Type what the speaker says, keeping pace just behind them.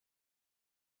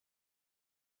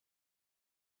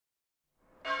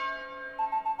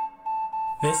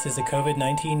This is a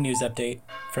COVID-19 news update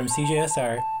from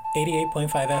CJSR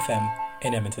 88.5 FM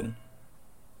in Edmonton.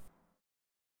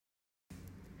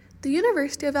 The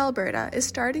University of Alberta is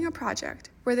starting a project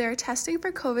where they are testing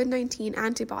for COVID-19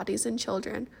 antibodies in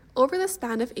children over the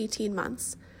span of 18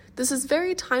 months. This is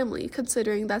very timely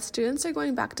considering that students are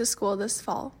going back to school this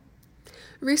fall.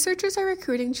 Researchers are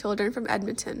recruiting children from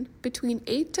Edmonton between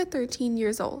 8 to 13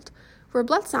 years old, where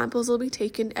blood samples will be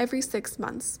taken every 6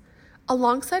 months,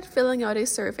 alongside filling out a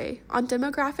survey on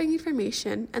demographic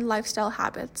information and lifestyle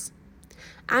habits.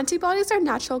 Antibodies are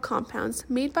natural compounds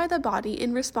made by the body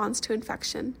in response to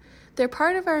infection. They're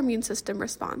part of our immune system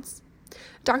response.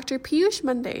 Dr. Piyush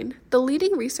Mandane, the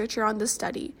leading researcher on this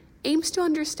study, aims to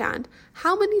understand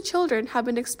how many children have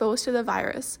been exposed to the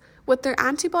virus, what their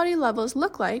antibody levels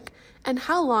look like, and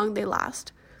how long they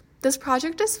last. This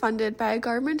project is funded by a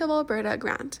Government of Alberta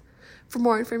grant. For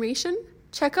more information,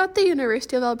 check out the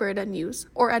University of Alberta News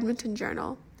or Edmonton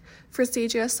Journal. For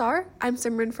CJSR, I'm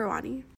Simran Farwani.